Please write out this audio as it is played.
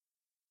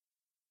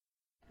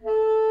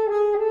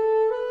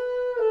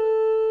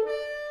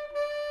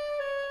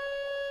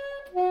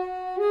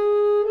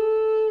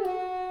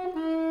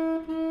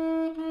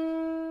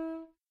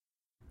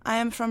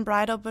am from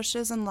bridal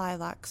bushes and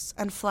lilacs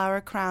and flower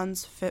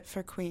crowns fit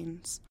for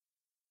queens.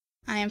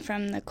 I am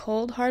from the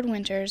cold, hard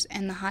winters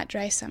and the hot,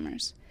 dry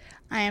summers.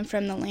 I am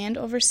from the land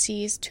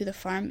overseas to the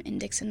farm in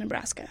Dixon,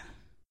 Nebraska.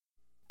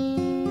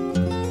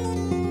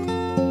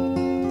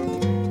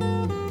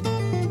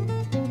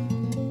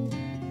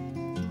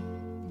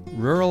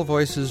 Rural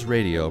Voices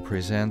Radio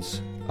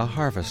presents A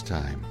Harvest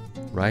Time,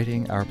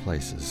 Writing Our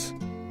Places.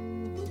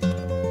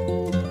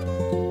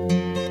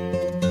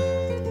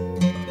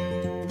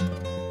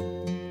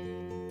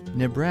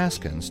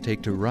 Nebraskans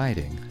take to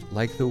writing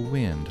like the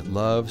wind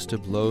loves to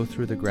blow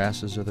through the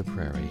grasses of the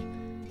prairie.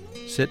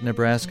 Sit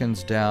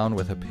Nebraskans down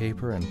with a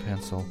paper and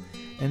pencil,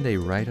 and they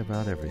write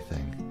about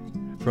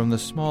everything, from the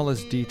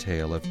smallest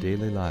detail of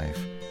daily life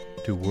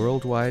to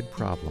worldwide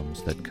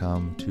problems that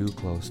come too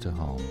close to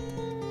home.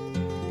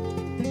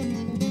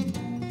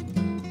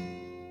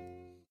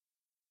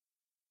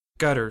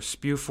 Gutters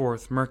spew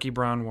forth murky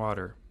brown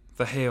water.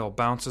 The hail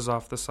bounces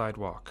off the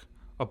sidewalk.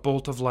 A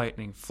bolt of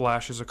lightning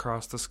flashes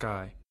across the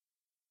sky.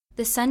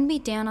 The sun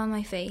beat down on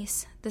my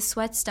face. The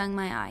sweat stung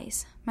my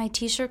eyes. My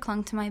t-shirt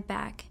clung to my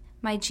back.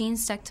 My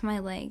jeans stuck to my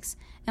legs.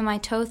 And my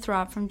toe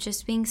throbbed from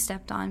just being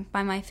stepped on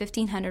by my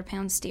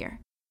 1,500-pound steer.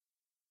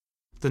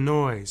 The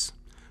noise.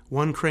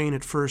 One crane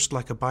at first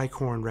like a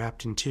bicorn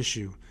wrapped in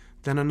tissue,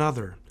 then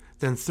another,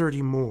 then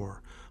 30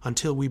 more,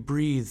 until we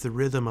breathe the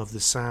rhythm of the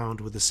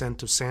sound with the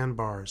scent of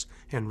sandbars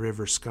and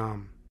river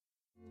scum.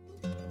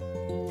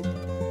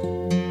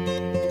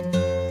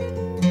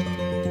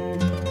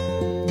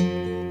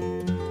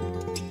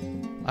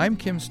 I'm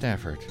Kim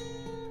Stafford.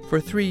 For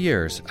 3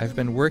 years, I've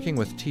been working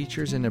with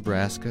teachers in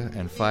Nebraska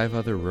and 5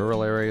 other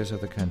rural areas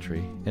of the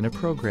country in a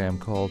program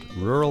called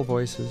Rural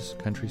Voices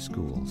Country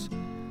Schools.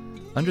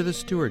 Under the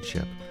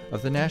stewardship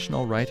of the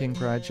National Writing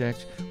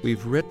Project,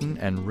 we've written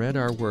and read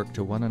our work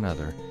to one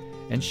another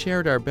and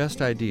shared our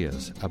best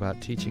ideas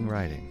about teaching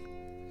writing.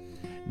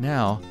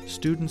 Now,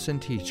 students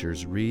and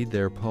teachers read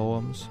their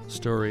poems,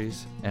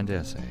 stories, and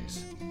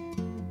essays.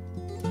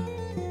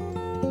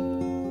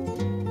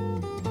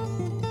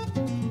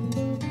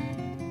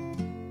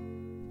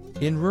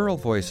 In Rural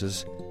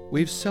Voices,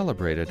 we've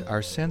celebrated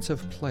our sense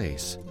of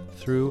place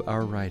through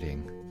our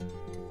writing.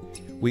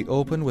 We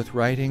open with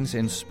writings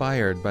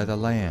inspired by the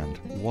land,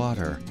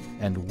 water,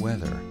 and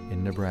weather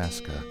in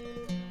Nebraska,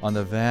 on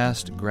the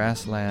vast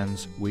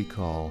grasslands we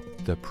call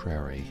the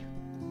prairie.